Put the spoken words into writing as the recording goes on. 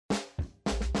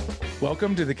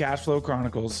Welcome to the Cash Flow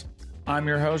Chronicles. I'm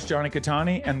your host, Johnny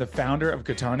Catani, and the founder of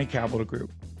Catani Capital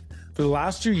Group. For the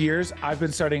last 2 years, I've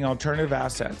been studying alternative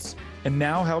assets and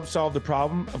now help solve the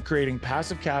problem of creating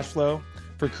passive cash flow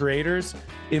for creators,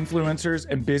 influencers,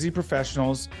 and busy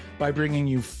professionals by bringing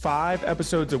you 5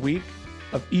 episodes a week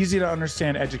of easy to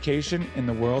understand education in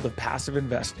the world of passive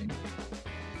investing.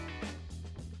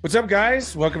 What's up,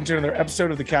 guys? Welcome to another episode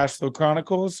of the Cash Flow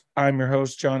Chronicles. I'm your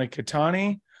host, Johnny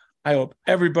Catani. I hope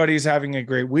everybody's having a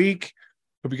great week.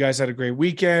 Hope you guys had a great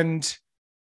weekend.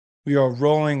 We are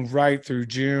rolling right through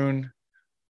June.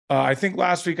 I think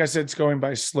last week I said it's going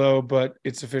by slow, but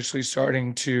it's officially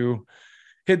starting to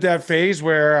hit that phase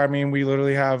where, we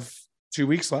literally have 2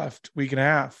 weeks left, week and a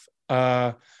half.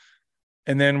 And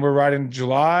then we're right in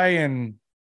July, and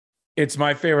it's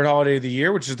my favorite holiday of the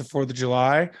year, which is the 4th of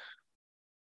July.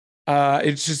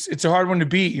 It's a hard one to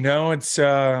beat, it's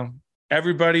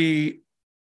everybody.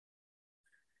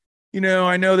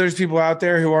 I know there's people out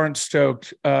there who aren't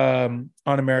stoked on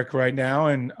America right now,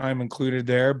 and I'm included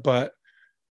there, but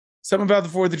something about the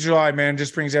 4th of July, man,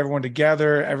 just brings everyone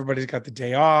together. Everybody's got the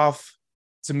day off.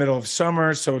 It's the middle of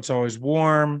summer, so it's always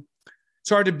warm. It's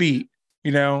hard to beat,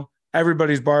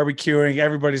 everybody's barbecuing,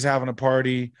 everybody's having a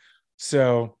party.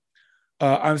 So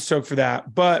I'm stoked for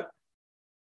that. But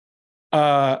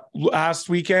last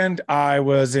weekend, I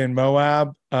was in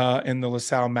Moab in the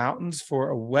LaSalle Mountains for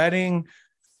a wedding,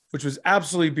 which was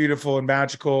absolutely beautiful and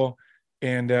magical.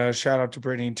 And shout out to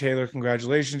Brittany and Taylor.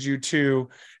 Congratulations, you two.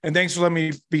 And thanks for letting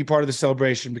me be part of the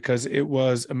celebration because it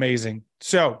was amazing.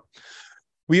 So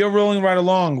we are rolling right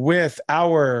along with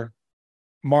our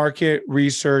market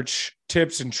research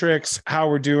tips and tricks, how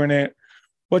we're doing it,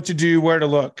 what to do, where to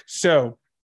look. So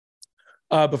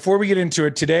before we get into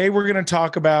it, today we're going to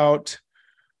talk about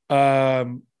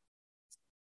I'm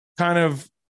going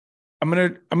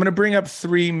to bring up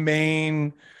 3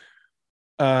 main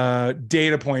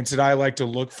data points that I like to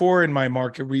look for in my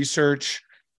market research.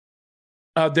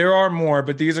 There are more,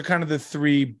 but these are kind of the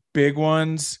 3 big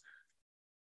ones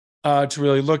to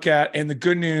really look at. And the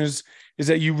good news is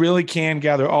that you really can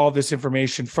gather all this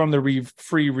information from the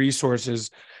free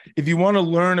resources. If you want to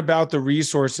learn about the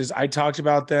resources, I talked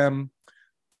about them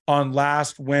on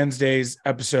last Wednesday's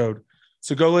episode.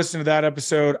 So go listen to that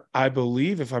episode. I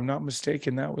believe, if I'm not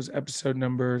mistaken, that was episode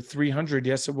number 300.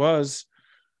 Yes, it was.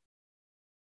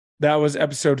 That was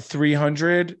episode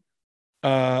 300,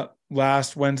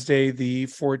 last Wednesday, the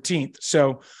 14th.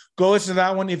 So go listen to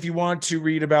that one if you want to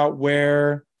read about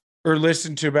where, or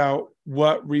listen to about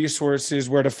what resources,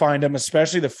 where to find them,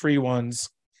 especially the free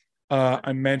ones.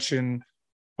 I mentioned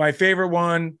my favorite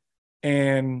one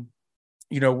and,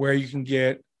 where you can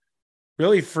get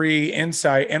really free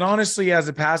insight. And honestly, as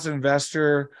a passive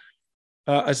investor,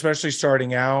 especially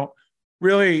starting out,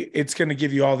 really, it's going to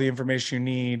give you all the information you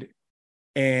need.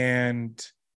 And,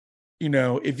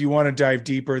 if you want to dive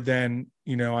deeper, then,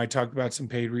 I talked about some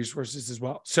paid resources as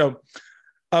well. So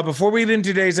before we get into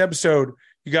today's episode,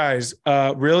 you guys,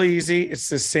 really easy. It's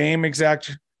the same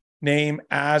exact name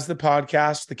as the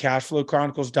podcast,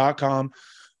 thecashflowchronicles.com.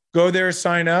 Go there,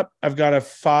 sign up. I've got a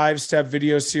 5-step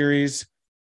video series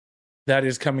that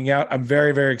is coming out. I'm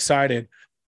very, very excited.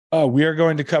 We are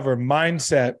going to cover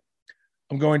mindset.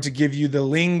 I'm going to give you the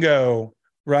lingo,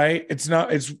 right?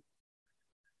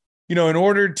 in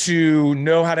order to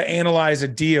know how to analyze a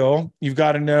deal, you've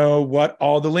got to know what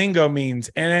all the lingo means.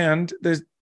 And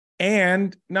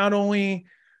not only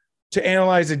to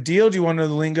analyze a deal, do you want to know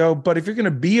the lingo, but if you're going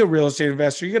to be a real estate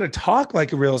investor, you got to talk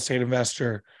like a real estate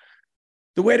investor.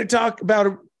 The way to talk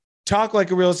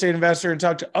like a real estate investor and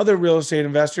talk to other real estate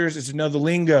investors is to know the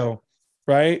lingo,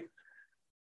 right?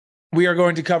 We are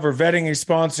going to cover vetting a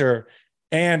sponsor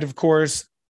and, of course,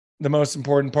 the most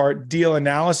important part, deal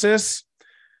analysis.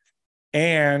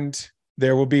 And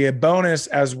there will be a bonus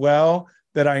as well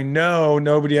that I know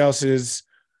nobody else has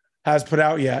put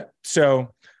out yet.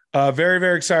 So very,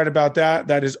 very excited about that.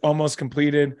 That is almost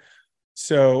completed.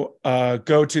 So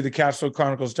go to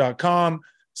thecashflowchronicles.com,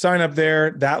 sign up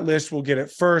there. That list will get it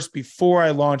first before I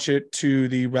launch it to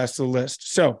the rest of the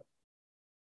list. So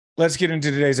let's get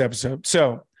into today's episode.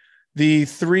 So the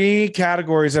 3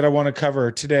 categories that I want to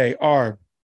cover today are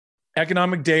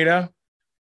economic data,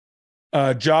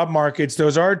 job markets.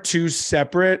 Those are 2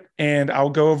 separate, and I'll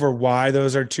go over why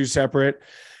those are 2 separate.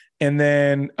 And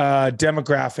then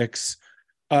demographics.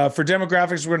 For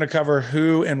demographics, we're going to cover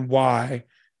who and why,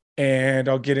 and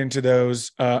I'll get into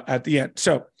those at the end.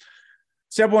 So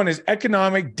step 1 is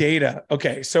economic data.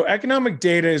 Okay, so economic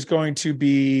data is going to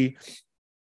be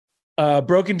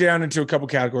broken down into a couple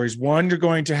categories. One, you're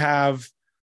going to have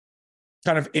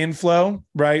kind of inflow,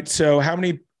 right? So how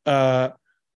many kind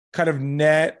of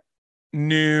net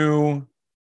new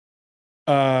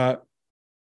uh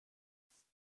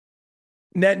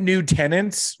net new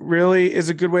tenants really is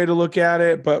a good way to look at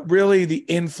it, but really the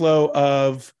inflow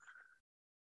of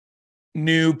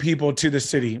new people to the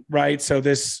city, right? So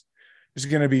this is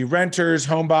going to be renters,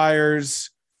 home buyers.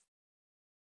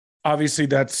 Obviously,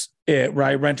 that's it,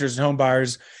 right? Renters and home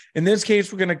buyers. In this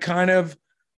case, we're going to kind of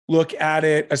look at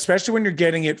it, especially when you're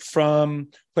getting it from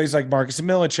places like Marcus and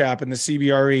Millichap and the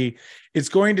CBRE. It's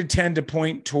going to tend to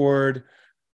point toward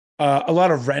a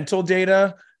lot of rental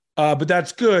data, but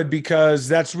that's good because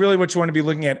that's really what you want to be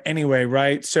looking at anyway,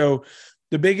 right? So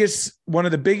one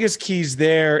of the biggest keys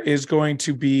there is going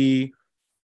to be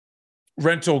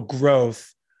rental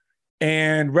growth.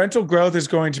 And rental growth is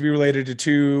going to be related to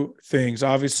two things,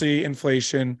 obviously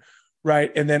inflation,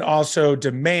 right? And then also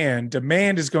demand.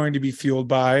 Demand is going to be fueled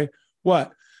by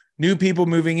what? New people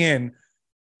moving in.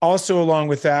 Also, along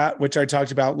with that, which I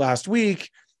talked about last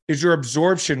week, is your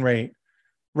absorption rate,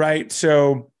 right?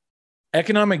 So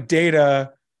economic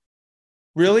data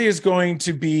really is going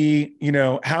to be,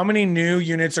 how many new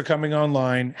units are coming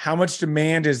online? How much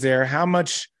demand is there?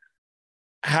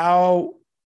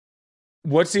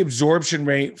 What's the absorption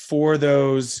rate for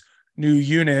those new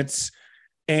units?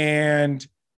 And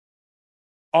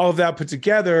all of that put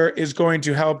together is going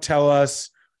to help tell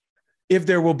us if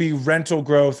there will be rental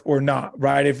growth or not,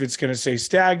 right? If it's going to stay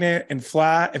stagnant and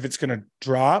flat, if it's going to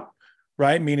drop,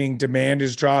 right? Meaning demand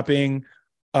is dropping.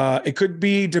 It could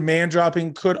be demand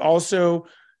dropping, could also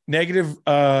negative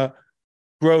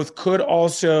growth could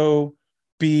also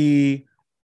be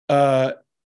a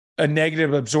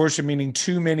negative absorption, meaning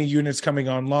too many units coming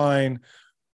online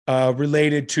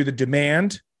related to the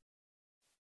demand.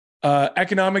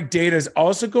 Economic data is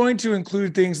also going to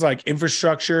include things like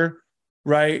infrastructure,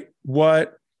 right?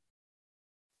 What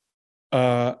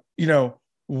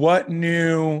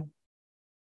new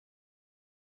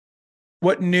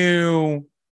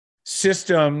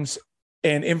systems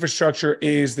and infrastructure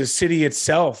is the city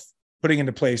itself putting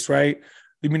into place, right?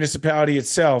 The municipality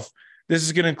itself. This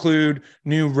is going to include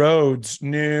new roads,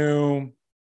 new,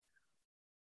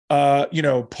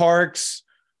 parks,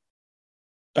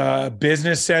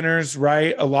 business centers,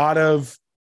 right? A lot of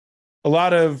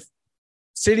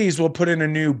cities will put in a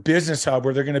new business hub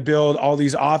where they're going to build all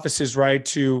these offices, right,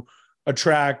 to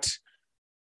attract,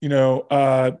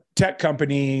 tech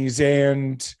companies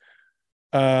and,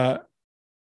 and,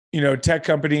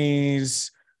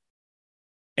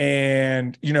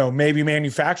 maybe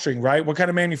manufacturing, right? What kind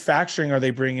of manufacturing are they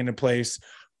bringing into place?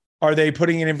 Are they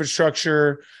putting in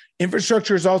infrastructure?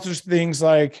 Infrastructure is also things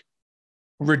like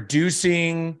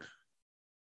reducing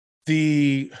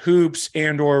the hoops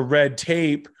and or red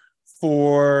tape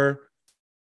for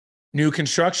new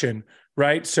construction,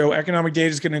 right? So economic data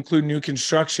is going to include new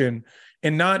construction,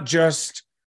 and not just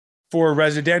for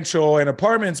residential and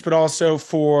apartments, but also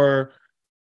for,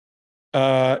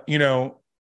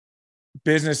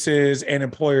 businesses and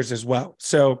employers as well.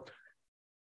 So,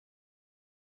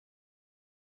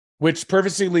 which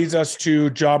perfectly leads us to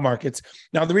job markets.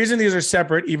 Now, the reason these are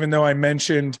separate, even though I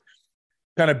mentioned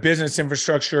kind of business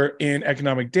infrastructure in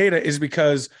economic data, is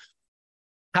because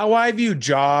how I view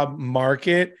job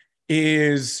market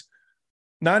is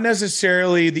not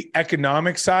necessarily the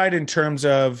economic side in terms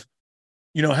of,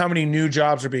 how many new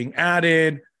jobs are being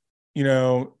added,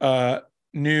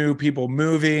 new people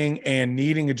moving and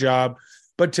needing a job.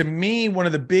 But to me, one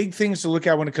of the big things to look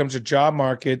at when it comes to job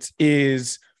markets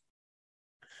is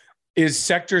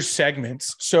sector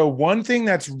segments. So one thing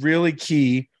that's really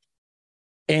key,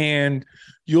 and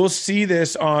you'll see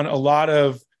this on a lot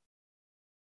of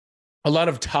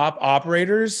top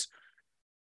operators,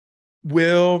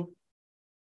 will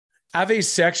have a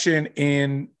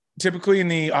section typically in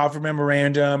the offer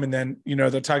memorandum, and then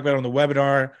they'll talk about it on the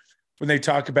webinar when they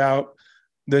talk about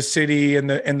the city and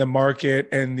the market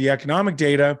and the economic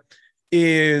data,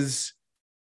 is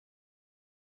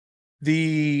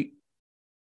the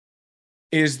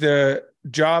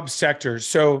job sectors.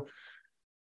 So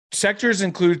sectors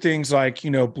include things like,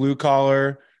 blue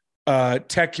collar,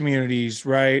 tech communities,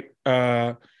 right?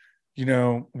 White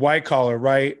collar,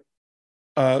 right?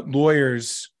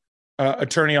 Lawyers,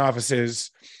 attorney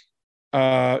offices,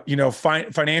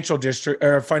 financial district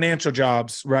or financial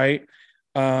jobs, right?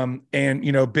 And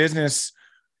business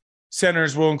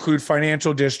centers will include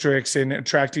financial districts and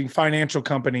attracting financial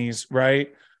companies,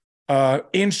 right?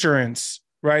 Insurance,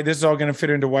 right? This is all going to fit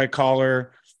into white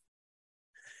collar.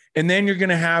 And then you're going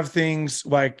to have things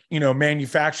like,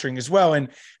 manufacturing as well. And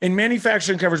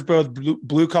manufacturing covers both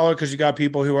blue collar, because you got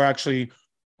people who are actually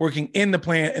working in the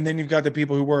plant, and then you've got the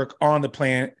people who work on the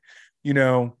plant,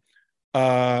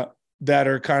 that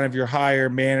are kind of your higher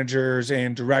managers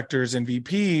and directors and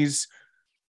VPs.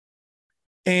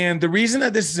 And the reason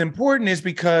that this is important is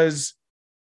because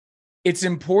it's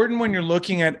important when you're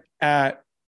looking at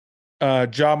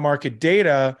job market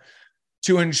data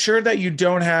to ensure that you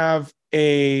don't have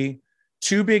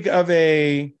too big of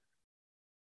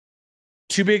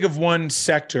one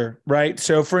sector, right?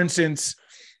 So for instance,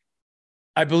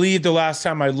 I believe the last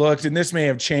time I looked, and this may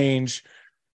have changed,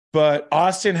 but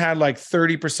Austin had like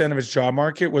 30% of its job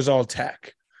market was all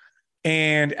tech.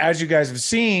 And as you guys have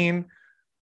seen,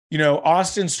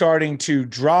 Austin's starting to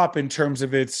drop in terms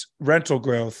of its rental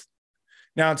growth.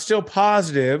 Now it's still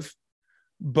positive,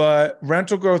 but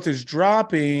rental growth is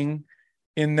dropping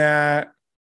in that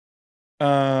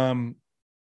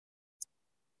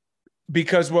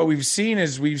because what we've seen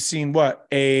is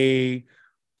a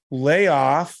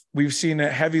layoff. We've seen a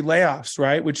heavy layoffs,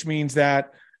 right? Which means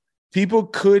that people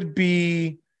could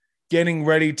be getting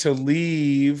ready to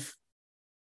leave,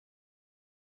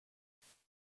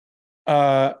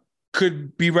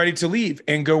 could be ready to leave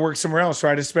and go work somewhere else,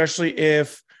 right? Especially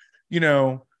if,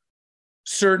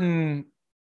 certain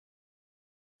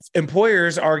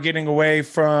employers are getting away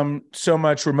from so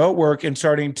much remote work and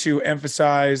starting to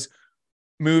emphasize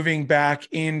moving back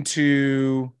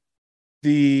into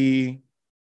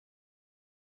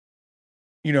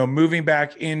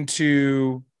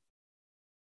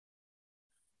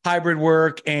hybrid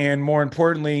work, and more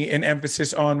importantly, an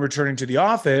emphasis on returning to the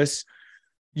office.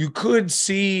 You could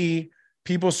see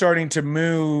people starting to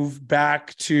move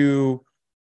back to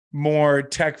more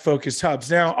tech-focused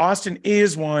hubs. Now, Austin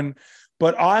is one,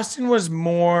 but Austin was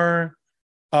more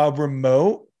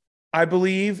remote, I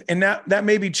believe, and that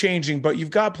may be changing, but you've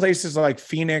got places like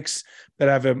Phoenix that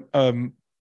have a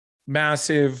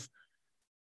massive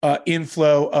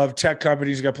inflow of tech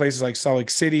companies. You've got places like Salt Lake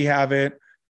City have it.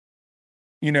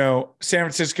 San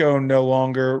Francisco no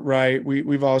longer, right?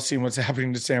 We've all seen what's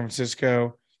happening to San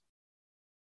Francisco.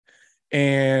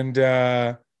 And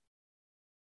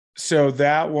so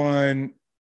that one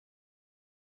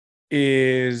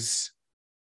is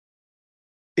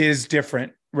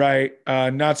different, right?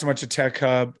 Not so much a tech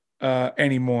hub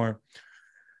anymore.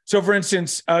 So for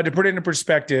instance, to put it into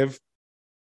perspective,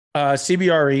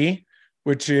 CBRE,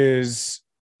 which is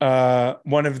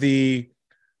one of the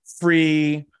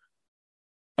free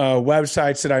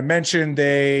websites that I mentioned,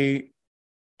 they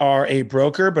are a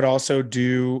broker, but also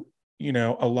do,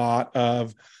 a lot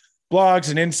of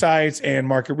blogs and insights and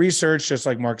market research, just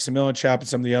like Marcus and Millichap and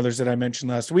some of the others that I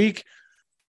mentioned last week.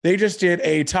 They just did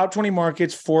a top 20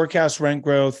 markets forecast rent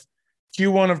growth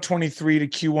Q1 of 23 to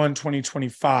Q1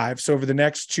 2025. So over the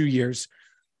next 2 years.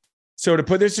 So to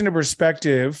put this into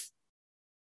perspective,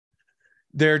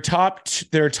 their top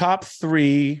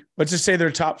three, let's just say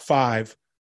their top five: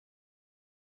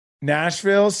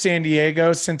 Nashville, San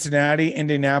Diego, Cincinnati,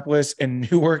 Indianapolis,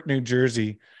 and Newark, New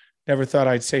Jersey. Never thought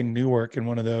I'd say Newark in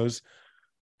one of those.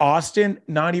 Austin,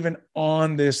 not even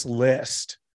on this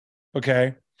list.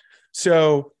 Okay.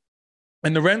 So,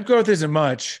 and the rent growth isn't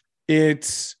much.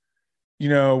 It's,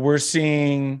 we're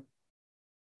seeing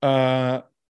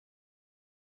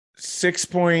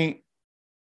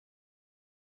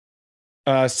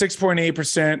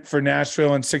 6.8% for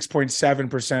Nashville and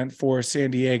 6.7% for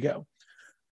San Diego.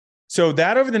 So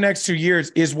that over the next 2 years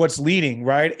is what's leading,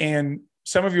 right? And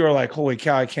some of you are like, holy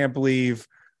cow, I can't believe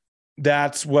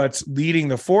that's what's leading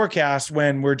the forecast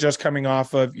when we're just coming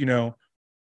off of,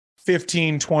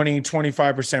 15, 20,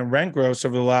 25% rent growth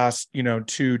over the last,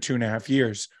 2.5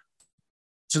 years.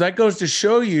 So that goes to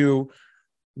show you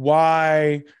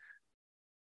why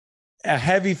a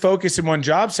heavy focus in one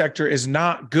job sector is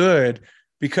not good,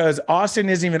 because Austin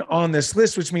isn't even on this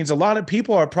list, which means a lot of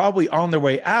people are probably on their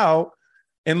way out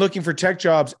and looking for tech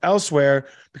jobs elsewhere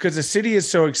because the city is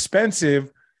so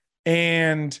expensive.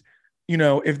 And,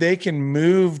 if they can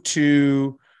move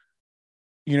to,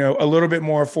 a little bit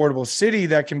more affordable city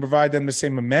that can provide them the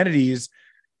same amenities,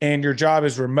 and your job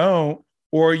is remote,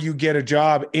 or you get a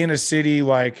job in a city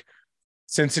like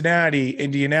Cincinnati,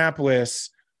 Indianapolis,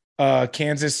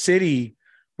 Kansas City,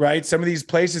 right? Some of these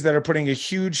places that are putting a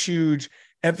huge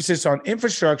emphasis on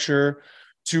infrastructure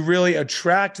to really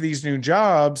attract these new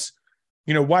jobs.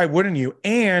 Why wouldn't you?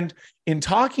 And in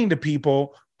talking to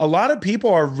people, a lot of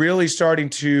people are really starting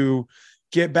to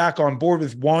get back on board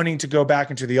with wanting to go back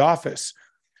into the office.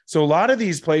 So a lot of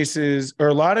these places, or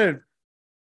a lot of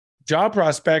job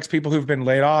prospects, people who've been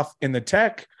laid off in the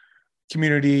tech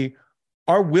community,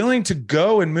 are willing to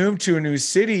go and move to a new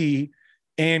city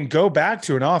and go back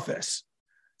to an office.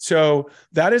 So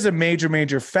that is a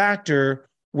major factor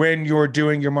when you're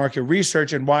doing your market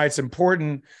research, and why it's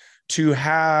important to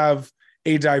have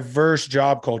a diverse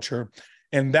job culture.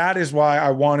 And that is why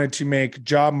I wanted to make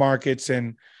job markets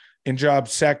and job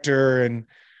sector and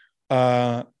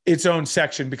its own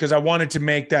section, because I wanted to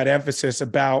make that emphasis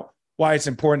about why it's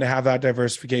important to have that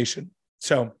diversification.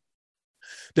 So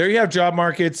there you have job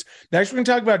markets. Next, we're going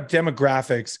to talk about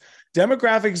demographics.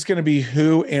 Demographics is going to be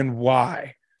who and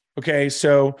why. Okay,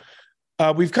 so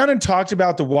we've kind of talked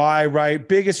about the why, right?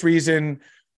 Biggest reason,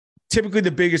 typically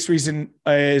the biggest reason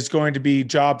is going to be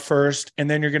job first. And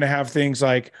then you're going to have things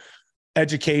like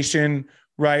education,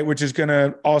 right? Which is going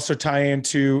to also tie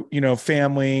into,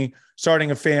 family,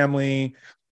 starting a family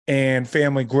and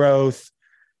family growth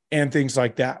and things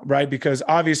like that, right? Because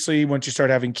obviously once you start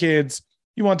having kids,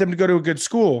 you want them to go to a good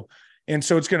school. And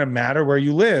so it's going to matter where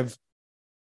you live.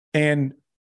 And,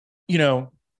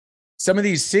 some of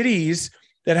these cities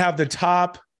that have the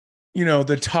top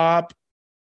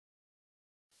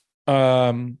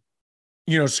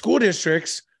school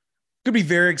districts could be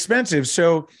very expensive.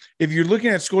 So if you're looking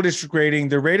at school district rating,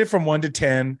 they're rated from 1 to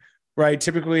 10, right?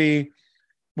 Typically,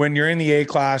 when you're in the A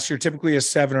class, you're typically a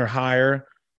 7 or higher,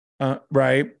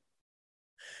 right?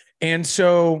 And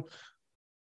so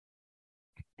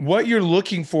what you're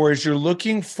looking for is who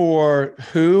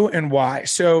and why.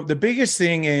 So the biggest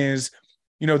thing is,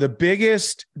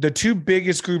 the two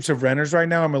biggest groups of renters right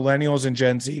now are millennials and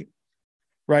Gen Z,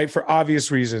 right? For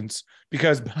obvious reasons,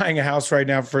 because buying a house right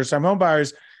now for first-time home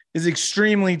buyers is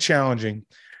extremely challenging.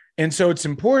 And so it's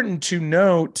important to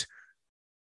note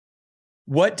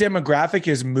what demographic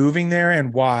is moving there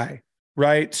and why,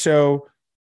 right? So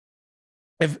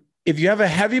if you have a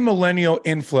heavy millennial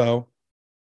inflow,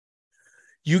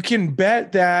 you can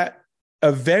bet that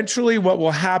eventually what will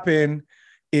happen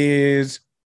is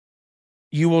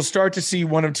you will start to see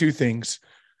one of two things.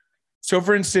 So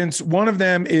for instance, one of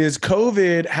them is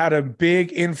COVID had a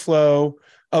big inflow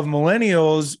of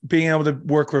millennials being able to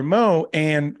work remote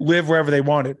and live wherever they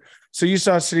wanted. So you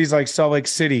saw cities like Salt Lake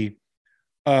City,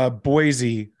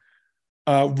 Boise,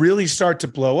 really start to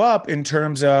blow up in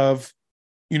terms of,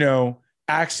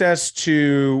 access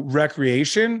to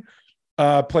recreation,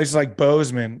 places like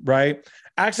Bozeman, right?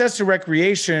 Access to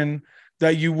recreation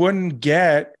that you wouldn't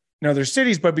get in other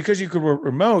cities, but because you could work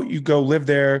remote, you go live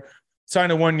there,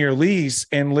 sign a 1-year lease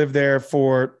and live there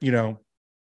for,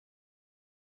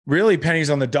 really pennies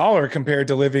on the dollar compared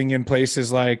to living in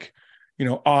places like,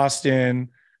 Austin,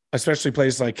 especially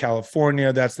places like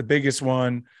California. That's the biggest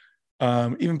one.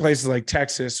 Even places like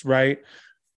Texas, right?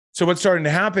 So what's starting to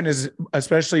happen is,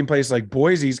 especially in places like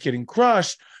Boise, is getting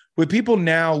crushed with people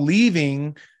now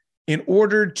leaving in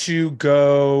order to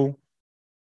go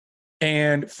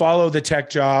and follow the tech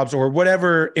jobs or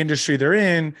whatever industry they're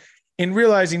in, and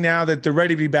realizing now that they're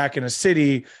ready to be back in a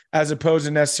city as opposed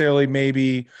to necessarily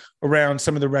maybe around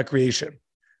some of the recreation.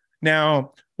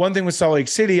 Now, one thing with Salt Lake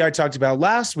City I talked about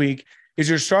last week is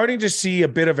you're starting to see a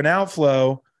bit of an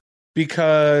outflow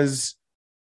because,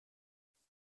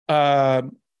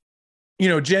 Gen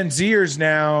Zers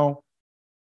now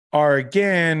are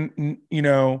again,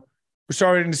 we're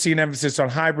starting to see an emphasis on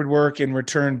hybrid work and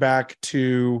return back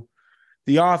to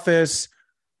the office.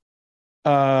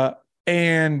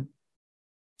 And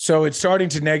so it's starting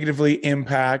to negatively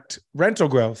impact rental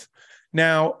growth.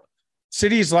 Now,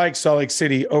 cities like Salt Lake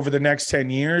City over the next 10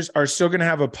 years are still going to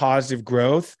have a positive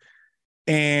growth.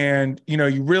 And,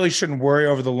 you really shouldn't worry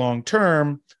over the long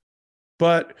term.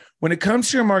 But when it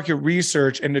comes to your market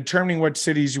research and determining what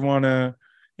cities you want to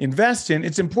invest in,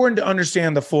 it's important to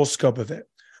understand the full scope of it.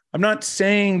 I'm not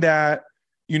saying that,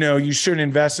 you shouldn't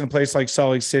invest in a place like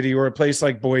Salt Lake City or a place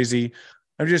like Boise.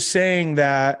 I'm just saying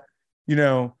that,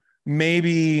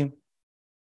 maybe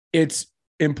it's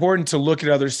important to look at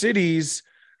other cities,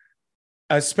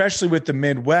 especially with the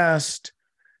Midwest,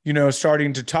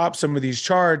 starting to top some of these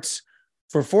charts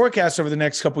for forecasts over the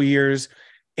next couple of years.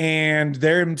 And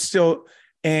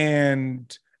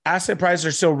asset prices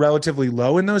are still relatively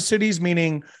low in those cities,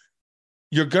 meaning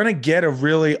you're going to get a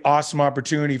really awesome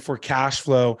opportunity for cash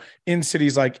flow in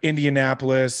cities like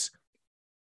Indianapolis,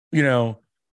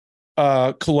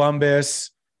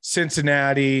 Columbus,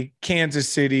 Cincinnati, Kansas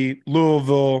City,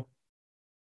 Louisville,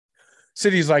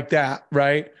 cities like that,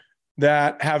 right?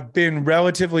 That have been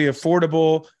relatively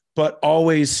affordable, but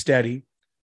always steady.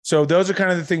 So those are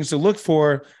kind of the things to look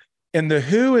for. And the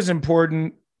who is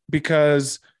important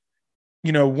because,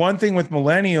 one thing with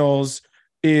millennials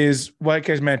is, like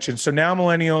I mentioned, so now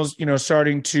millennials,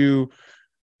 starting to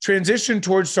transition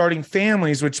towards starting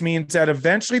families, which means that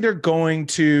eventually they're going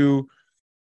to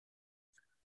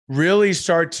really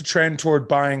start to trend toward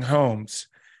buying homes.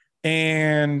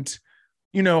 And,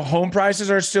 home prices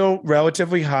are still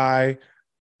relatively high,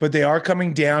 but they are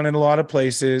coming down in a lot of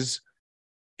places.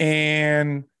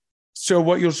 And so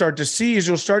what you'll start to see is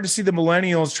the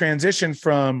millennials transition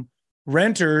from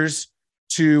renters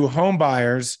to home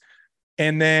buyers.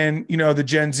 And then, the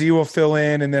Gen Z will fill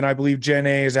in. And then I believe Gen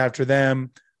A is after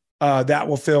them. That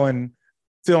will fill in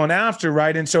after,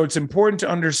 right? And so it's important to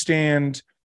understand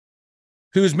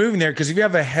who's moving there, because if you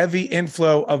have a heavy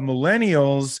inflow of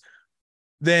millennials,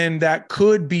 then that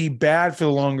could be bad for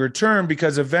the longer term,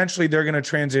 because eventually they're going to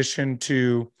transition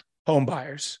to home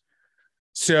buyers.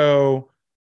 So,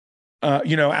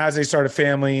 as they start a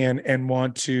family and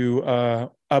want to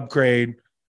upgrade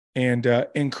and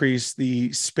increase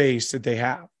the space that they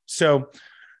have. So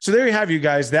there you have, you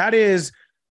guys. That is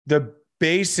the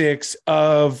basics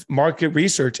of market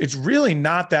research. It's really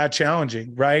not that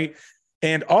challenging, right?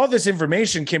 And all this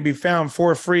information can be found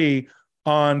for free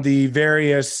on the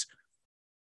various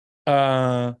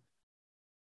websites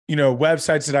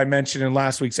that I mentioned in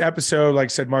last week's episode. Like I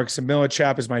said, Marcus and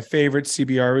Millichap is my favorite.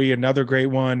 CBRE, another great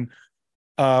one.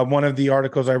 One of the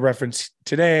articles I referenced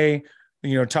today,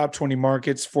 top 20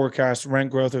 markets forecast rent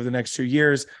growth over the next 2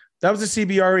 years. That was the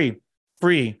CBRE,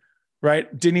 free,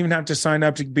 right? Didn't even have to sign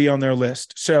up to be on their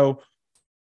list. So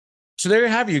there you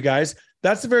have you guys.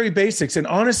 That's the very basics. And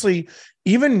honestly,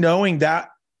 even knowing that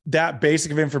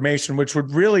basic of information, which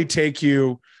would really take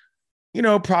you,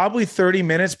 probably 30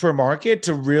 minutes per market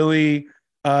to really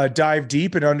dive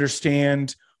deep and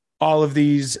understand all of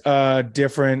these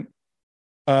different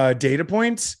data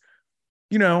points,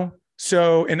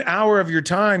 so an hour of your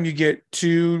time, you get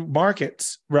 2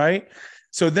 markets, right?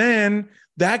 So then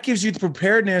that gives you the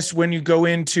preparedness when you go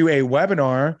into a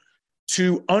webinar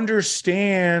to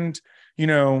understand,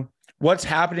 what's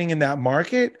happening in that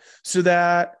market, so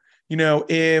that,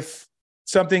 if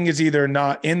something is either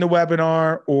not in the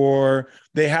webinar or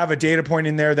they have a data point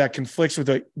in there that conflicts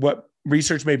with what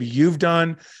research maybe you've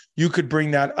done, you could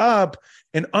bring that up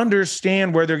and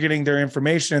understand where they're getting their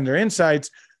information and their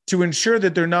insights to ensure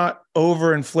that they're not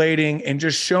overinflating and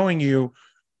just showing you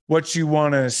what you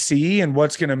want to see and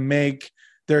what's going to make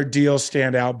their deal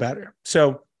stand out better.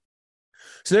 So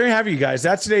there you have it, you guys.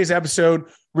 That's today's episode.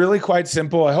 Really quite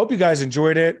simple. I hope you guys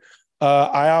enjoyed it.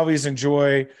 I always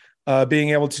enjoy being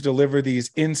able to deliver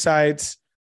these insights.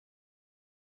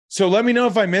 So let me know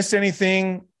if I missed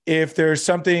anything, if there's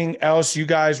something else you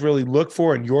guys really look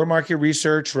for in your market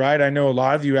research, right? I know a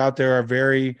lot of you out there are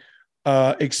very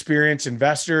experienced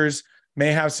investors,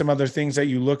 may have some other things that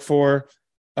you look for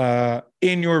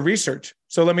in your research.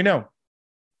 So let me know.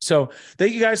 So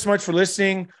thank you guys so much for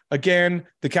listening. Again,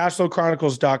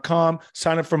 thecashflowchronicles.com.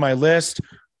 Sign up for my list.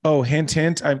 Oh, hint,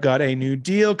 hint, I've got a new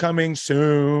deal coming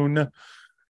soon.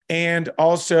 And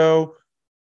also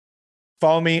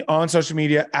follow me on social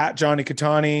media at Johnny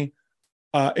Catani.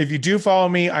 If you do follow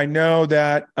me, I know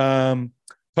that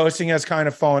posting has kind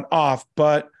of fallen off,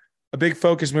 but a big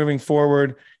focus moving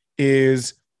forward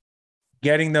is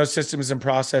getting those systems and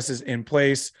processes in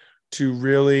place to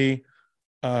really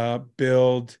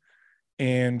build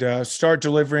and start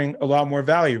delivering a lot more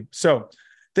value. So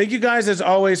thank you guys, as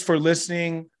always, for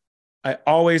listening. I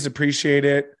always appreciate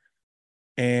it.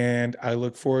 And I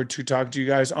look forward to talking to you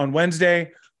guys on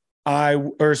Wednesday.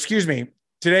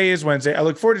 Today is Wednesday. I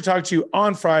look forward to talking to you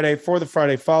on Friday for the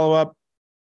Friday follow-up.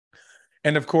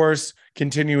 And of course,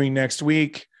 continuing next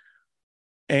week.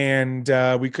 And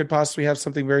we could possibly have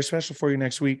something very special for you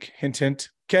next week. Hint, hint.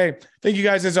 Okay. Thank you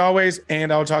guys as always.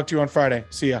 And I'll talk to you on Friday.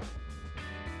 See ya.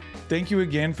 Thank you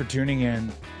again for tuning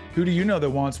in. Who do you know that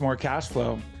wants more cash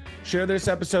flow? Share this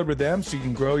episode with them so you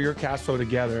can grow your cash flow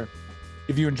together.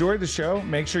 If you enjoyed the show,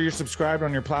 make sure you're subscribed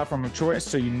on your platform of choice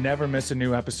so you never miss a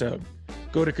new episode.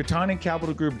 Go to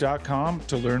CataniCapitalGroup.com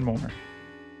to learn more.